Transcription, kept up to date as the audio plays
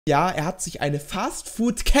Ja, er hat sich eine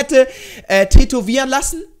Fastfood-Kette tätowieren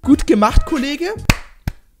lassen. Gut gemacht, Kollege.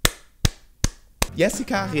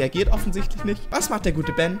 Jessica reagiert offensichtlich nicht. Was macht der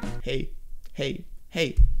gute Ben? Hey, hey,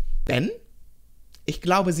 hey. Ben? Ich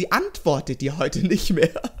glaube, sie antwortet dir heute nicht mehr.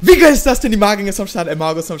 Wie geil ist das denn? Die Margo ist am Start,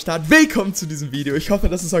 Margo ist am Start. Willkommen zu diesem Video. Ich hoffe,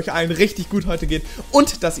 dass es euch allen richtig gut heute geht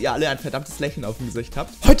und dass ihr alle ein verdammtes Lächeln auf dem Gesicht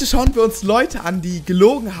habt. Heute schauen wir uns Leute an, die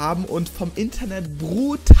gelogen haben und vom Internet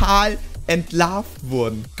brutal entlarvt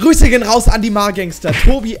wurden. Grüße gehen raus an die Margangster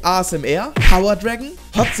Tobi ASMR, Power Dragon,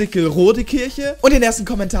 Hotzickel Rodekirche und den ersten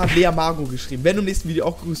Kommentar hat Lea Margo geschrieben. Wenn du im nächsten Video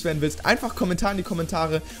auch gegrüßt werden willst, einfach Kommentar in die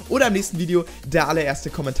Kommentare oder im nächsten Video der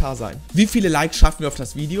allererste Kommentar sein. Wie viele Likes schaffen wir auf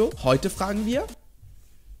das Video? Heute fragen wir?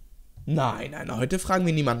 Nein, heute fragen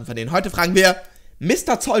wir niemanden von denen. Heute fragen wir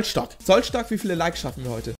Mr. Zollstock. Zollstock, wie viele Likes schaffen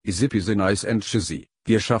wir heute?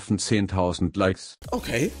 Wir schaffen 10.000 Likes.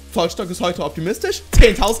 Okay, Zollstock ist heute optimistisch.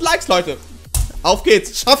 10.000 Likes, Leute. Auf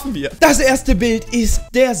geht's, schaffen wir. Das erste Bild ist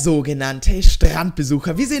der sogenannte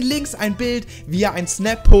Strandbesucher. Wir sehen links ein Bild, wie er ein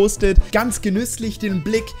Snap postet, ganz genüsslich den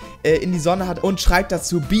Blick in die Sonne hat und schreibt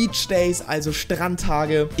dazu Beach Days, also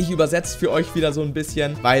Strandtage. Ich übersetze für euch wieder so ein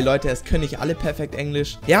bisschen, weil Leute, es können nicht alle perfekt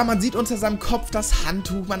Englisch. Ja, man sieht unter seinem Kopf das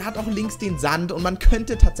Handtuch, man hat auch links den Sand und man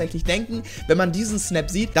könnte tatsächlich denken, wenn man diesen Snap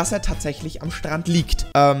sieht, dass er tatsächlich am Strand liegt.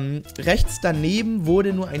 Rechts daneben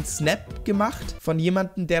wurde nur ein Snap gemacht von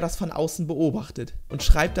jemandem, der das von außen beobachtet. Und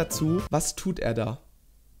schreibt dazu, was tut er da?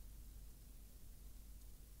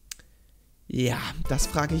 Ja, das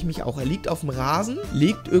frage ich mich auch. Er liegt auf dem Rasen,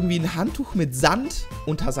 legt irgendwie ein Handtuch mit Sand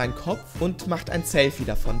unter seinen Kopf und macht ein Selfie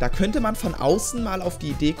davon. Da könnte man von außen mal auf die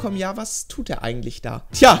Idee kommen, ja, was tut er eigentlich da?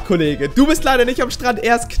 Tja, Kollege, du bist leider nicht am Strand,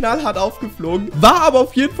 er ist knallhart aufgeflogen. War aber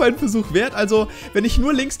auf jeden Fall ein Versuch wert. Also, wenn ich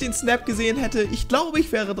nur links den Snap gesehen hätte, ich glaube,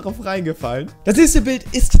 ich wäre drauf reingefallen. Das nächste Bild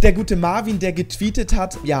ist der gute Marvin, der getweetet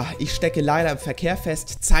hat, ja, ich stecke leider im Verkehr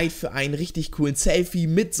fest, Zeit für einen richtig coolen Selfie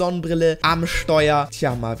mit Sonnenbrille am Steuer.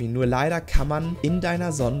 Tja, Marvin, nur leider kann man in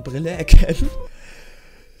deiner Sonnenbrille erkennen,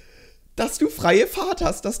 dass du freie Fahrt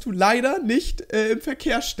hast, dass du leider nicht im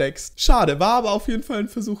Verkehr steckst. Schade, war aber auf jeden Fall ein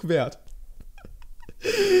Versuch wert.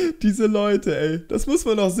 Diese Leute, ey. Das muss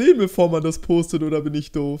man auch sehen, bevor man das postet, oder bin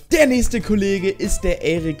ich doof? Der nächste Kollege ist der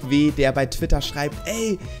Erik W., der bei Twitter schreibt,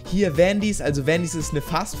 ey, hier Wendy's, also Wendy's ist eine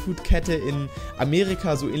Fastfood-Kette in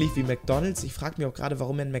Amerika, so ähnlich wie McDonald's. Ich frage mich auch gerade,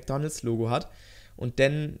 warum er ein McDonald's-Logo hat. Und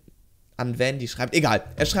dann an Wendy schreibt, egal,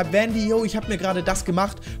 er schreibt, Wendy, yo, ich habe mir gerade das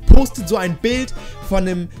gemacht, postet so ein Bild von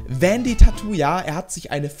einem Wendy-Tattoo, ja, er hat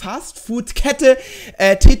sich eine Fastfood-Kette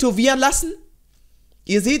tätowieren lassen.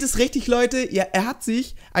 Ihr seht es richtig, Leute, ja, er hat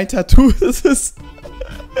sich ein Tattoo, es ist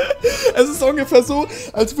ungefähr so,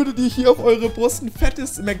 als würdet ihr hier auf eure Brust ein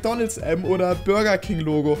fettes McDonald's-M oder Burger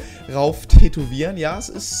King-Logo rauf tätowieren. Ja, es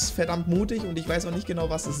ist verdammt mutig und ich weiß auch nicht genau,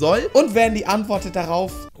 was es soll. Und Wendy antwortet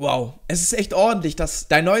darauf, wow, es ist echt ordentlich, dass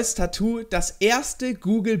dein neues Tattoo das erste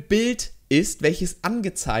Google-Bild ist, welches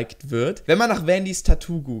angezeigt wird, wenn man nach Wendys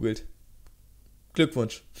Tattoo googelt.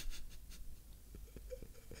 Glückwunsch.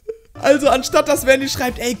 Also anstatt dass Wendy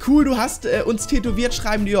schreibt, ey cool, du hast uns tätowiert,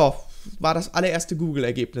 schreiben die, ja, war das allererste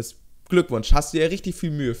Google-Ergebnis. Glückwunsch, hast du dir richtig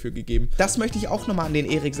viel Mühe für gegeben. Das möchte ich auch nochmal an den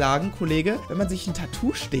Erik sagen, Kollege, wenn man sich ein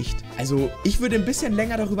Tattoo sticht. Also, ich würde ein bisschen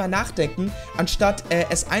länger darüber nachdenken, anstatt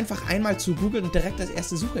es einfach einmal zu googeln und direkt das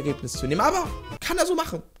erste Suchergebnis zu nehmen. Aber kann er so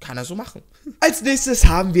machen, kann er so machen. Als nächstes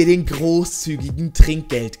haben wir den großzügigen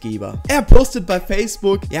Trinkgeldgeber. Er postet bei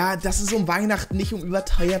Facebook, ja, dass es um Weihnachten nicht um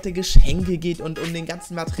überteuerte Geschenke geht und um den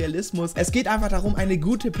ganzen Materialismus. Es geht einfach darum, eine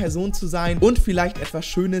gute Person zu sein und vielleicht etwas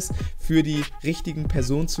Schönes für die richtigen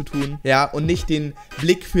Personen zu tun. Ja, und nicht den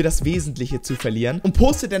Blick für das Wesentliche zu verlieren. Und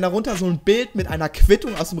postet dann darunter so ein Bild mit einer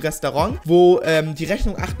Quittung aus dem Restaurant, wo die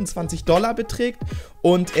Rechnung $28 beträgt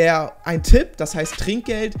und er ein Tipp, das heißt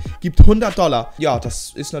Trinkgeld, gibt $100. Ja,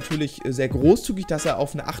 das ist natürlich sehr großzügig, dass er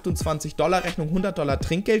auf eine $28-Rechnung $100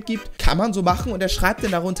 Trinkgeld gibt. Kann man so machen und er schreibt dann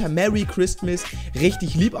darunter Merry Christmas,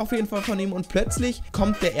 richtig lieb auf jeden Fall von ihm und plötzlich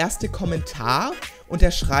kommt der erste Kommentar und er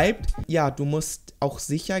schreibt, ja, du musst auch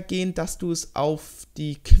sicher gehen, dass du es auf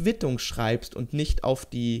die Quittung schreibst und nicht auf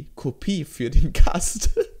die Kopie für den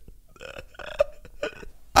Gast.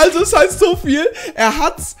 Also es heißt so viel, er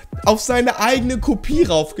hat's auf seine eigene Kopie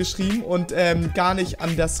raufgeschrieben und gar nicht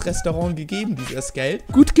an das Restaurant gegeben, dieses Geld.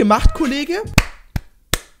 Gut gemacht, Kollege.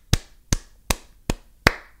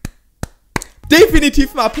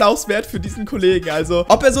 Definitiv ein Applaus wert für diesen Kollegen. Also,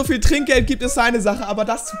 ob er so viel Trinkgeld gibt, ist seine Sache. Aber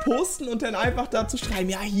das zu posten und dann einfach da zu schreiben,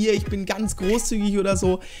 ja, hier, ich bin ganz großzügig oder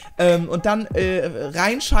so. Und dann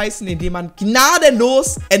reinscheißen, indem man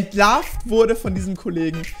gnadenlos entlarvt wurde von diesem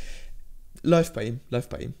Kollegen. Läuft bei ihm, läuft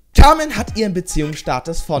bei ihm. Carmen hat ihren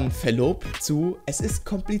Beziehungsstatus von verlobt zu es ist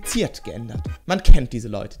kompliziert geändert. Man kennt diese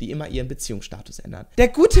Leute, die immer ihren Beziehungsstatus ändern. Der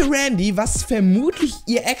gute Randy, was vermutlich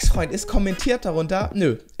ihr Ex-Freund ist, kommentiert darunter: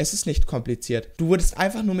 Nö, es ist nicht kompliziert. Du wurdest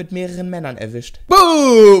einfach nur mit mehreren Männern erwischt.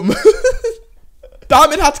 Boom!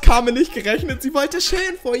 Damit hat Carmen nicht gerechnet. Sie wollte schön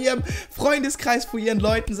vor ihrem Freundeskreis, vor ihren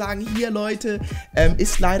Leuten sagen: Hier Leute,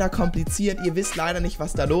 ist leider kompliziert, ihr wisst leider nicht,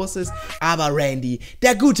 was da los ist. Aber Randy,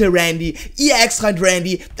 der gute Randy, ihr Ex-Freund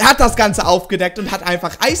Randy, hat das Ganze aufgedeckt und hat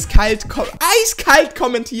einfach eiskalt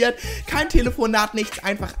kommentiert. Kein Telefonat, nichts,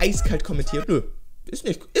 einfach eiskalt kommentiert. Nö,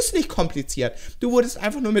 ist nicht kompliziert. Du wurdest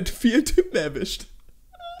einfach nur mit vielen Typen erwischt.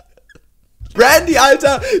 Randy,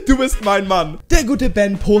 Alter, du bist mein Mann. Der gute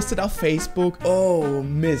Ben postet auf Facebook: Oh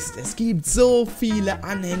Mist, es gibt so viele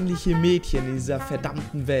anhängliche Mädchen in dieser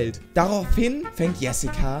verdammten Welt. Daraufhin fängt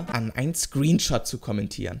Jessica an, einen Screenshot zu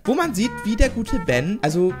kommentieren, wo man sieht, wie der gute Ben,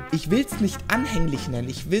 also ich will es nicht anhänglich nennen,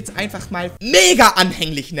 ich will es einfach mal mega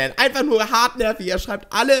anhänglich nennen. Einfach nur hartnervig. Er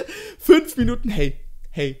schreibt alle 5 Minuten: Hey,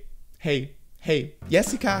 hey, hey, hey.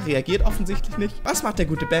 Jessica reagiert offensichtlich nicht. Was macht der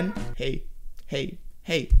gute Ben? Hey, hey,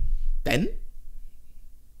 hey. Ben?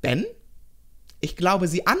 Ben? Ich glaube,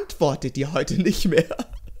 sie antwortet dir heute nicht mehr.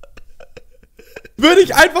 Würde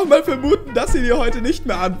ich einfach mal vermuten, dass sie dir heute nicht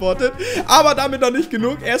mehr antwortet. Aber damit noch nicht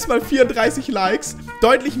genug. Erstmal 34 Likes.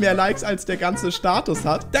 Deutlich mehr Likes, als der ganze Status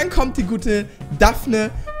hat. Dann kommt die gute Daphne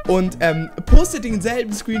und postet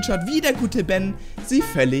denselben Screenshot wie der gute Ben. Sie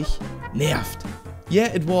völlig nervt.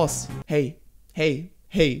 Yeah, it was. Hey, hey,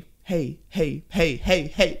 hey, hey, hey, hey,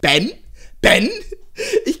 hey, hey. Ben? Ben?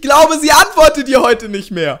 Ich glaube, sie antwortet dir heute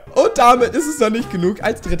nicht mehr. Und damit ist es noch nicht genug.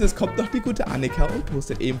 Als drittes kommt noch die gute Annika und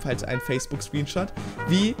postet ebenfalls einen Facebook-Screenshot,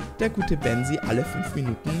 wie der gute Ben sie alle 5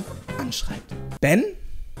 Minuten anschreibt. Ben,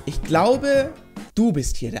 ich glaube, du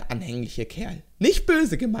bist hier der anhängliche Kerl. Nicht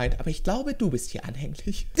böse gemeint, aber ich glaube, du bist hier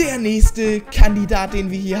anhänglich. Der nächste Kandidat, den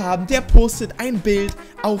wir hier haben, der postet ein Bild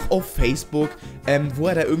auch auf Facebook, wo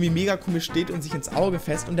er da irgendwie mega komisch steht und sich ins Auge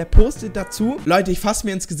fässt. Und der postet dazu: Leute, ich fasse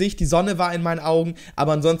mir ins Gesicht, die Sonne war in meinen Augen,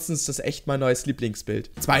 aber ansonsten ist das echt mein neues Lieblingsbild.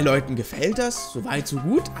 2 Leuten gefällt das, soweit so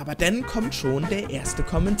gut, aber dann kommt schon der erste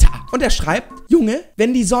Kommentar. Und er schreibt: Junge,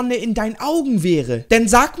 wenn die Sonne in deinen Augen wäre, dann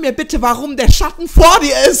sag mir bitte, warum der Schatten vor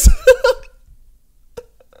dir ist.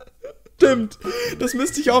 Stimmt, das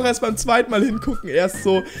müsste ich auch erst beim zweiten Mal hingucken, erst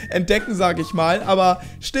so entdecken, sage ich mal. Aber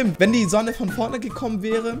stimmt, wenn die Sonne von vorne gekommen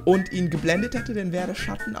wäre und ihn geblendet hätte, dann wäre der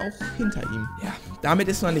Schatten auch hinter ihm. Ja, damit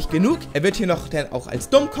ist noch nicht genug. Er wird hier noch dann auch als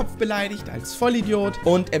Dummkopf beleidigt, als Vollidiot.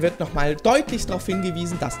 Und er wird nochmal deutlich darauf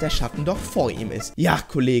hingewiesen, dass der Schatten doch vor ihm ist. Ja,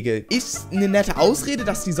 Kollege, ist eine nette Ausrede,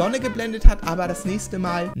 dass die Sonne geblendet hat, aber das nächste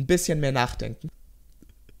Mal ein bisschen mehr nachdenken.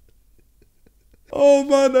 Oh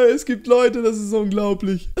Mann, ey, es gibt Leute, das ist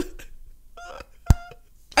unglaublich.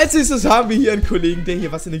 Als nächstes haben wir hier einen Kollegen, der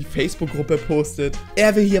hier was in die Facebook-Gruppe postet.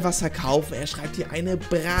 Er will hier was verkaufen. Er schreibt hier: Eine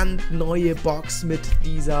brandneue Box mit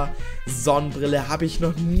dieser Sonnenbrille. Habe ich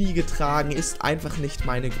noch nie getragen. Ist einfach nicht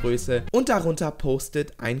meine Größe. Und darunter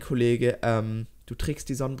postet ein Kollege: Du trägst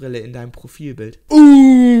die Sonnenbrille in deinem Profilbild.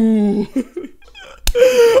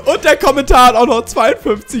 Und der Kommentar hat auch noch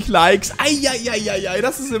 52 Likes. Eieieiei,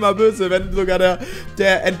 das ist immer böse, wenn sogar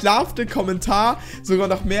der entlarvte Kommentar sogar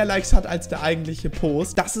noch mehr Likes hat als der eigentliche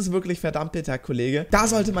Post. Das ist wirklich verdammt bitter, Kollege. Da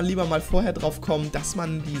sollte man lieber mal vorher drauf kommen, dass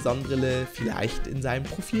man die Sonnenbrille vielleicht in seinem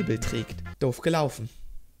Profilbild trägt. Doof gelaufen,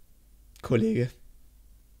 Kollege.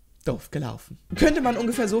 Doof gelaufen. Könnte man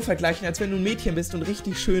ungefähr so vergleichen, als wenn du ein Mädchen bist und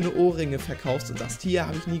richtig schöne Ohrringe verkaufst und sagst: Hier,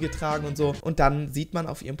 habe ich nie getragen und so. Und dann sieht man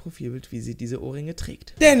auf ihrem Profilbild, wie sie diese Ohrringe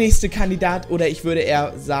trägt. Der nächste Kandidat, oder ich würde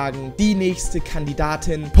eher sagen, die nächste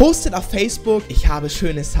Kandidatin, postet auf Facebook: Ich habe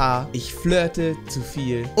schönes Haar, ich flirte zu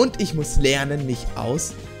viel und ich muss lernen, mich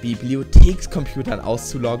aus Bibliothekscomputern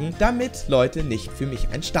auszuloggen, damit Leute nicht für mich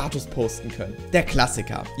einen Status posten können. Der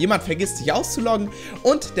Klassiker. Jemand vergisst sich auszuloggen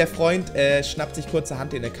und der Freund schnappt sich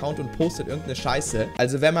kurzerhand den Account und postet irgendeine Scheiße.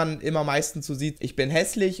 Also wenn man immer meistens so sieht: Ich bin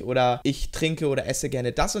hässlich oder ich trinke oder esse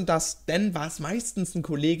gerne das und das, dann war es meistens ein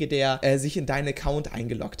Kollege, der sich in deinen Account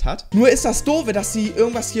eingeloggt hat. Nur ist das Doofe, dass sie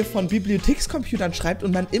irgendwas hier von Bibliothekscomputern schreibt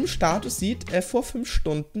und man im Status sieht, vor 5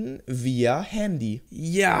 Stunden via Handy.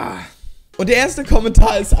 Ja. Und der erste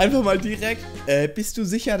Kommentar ist einfach mal direkt: Bist du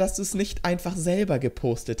sicher, dass du es nicht einfach selber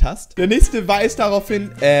gepostet hast? Der nächste weist darauf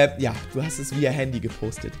hin: Ja, du hast es via Handy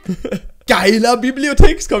gepostet. Geiler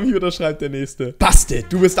Bibliothekscomputer, schreibt der nächste. Bastet,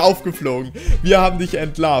 du bist aufgeflogen. Wir haben dich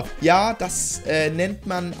entlarvt. Ja, das nennt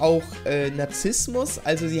man auch Narzissmus.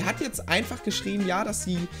 Also sie hat jetzt einfach geschrieben, ja, dass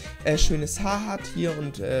sie schönes Haar hat hier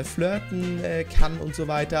und flirten kann und so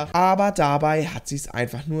weiter. Aber dabei hat sie es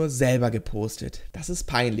einfach nur selber gepostet. Das ist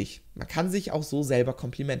peinlich. Man kann sich auch so selber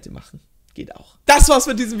Komplimente machen. geht auch. Das war's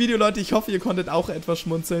mit diesem Video, Leute. Ich hoffe, ihr konntet auch etwas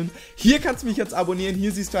schmunzeln. Hier kannst du mich jetzt abonnieren.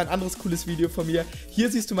 Hier siehst du ein anderes cooles Video von mir. Hier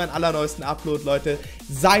siehst du meinen allerneuesten Upload, Leute.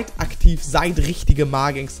 Seid aktiv, seid richtige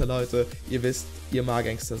Margangster, Leute. Ihr wisst, ihr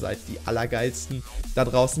Margangster seid die allergeilsten da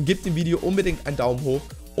draußen. Gebt dem Video unbedingt einen Daumen hoch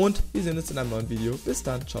und wir sehen uns in einem neuen Video. Bis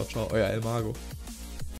dann. Ciao, ciao, euer Margo.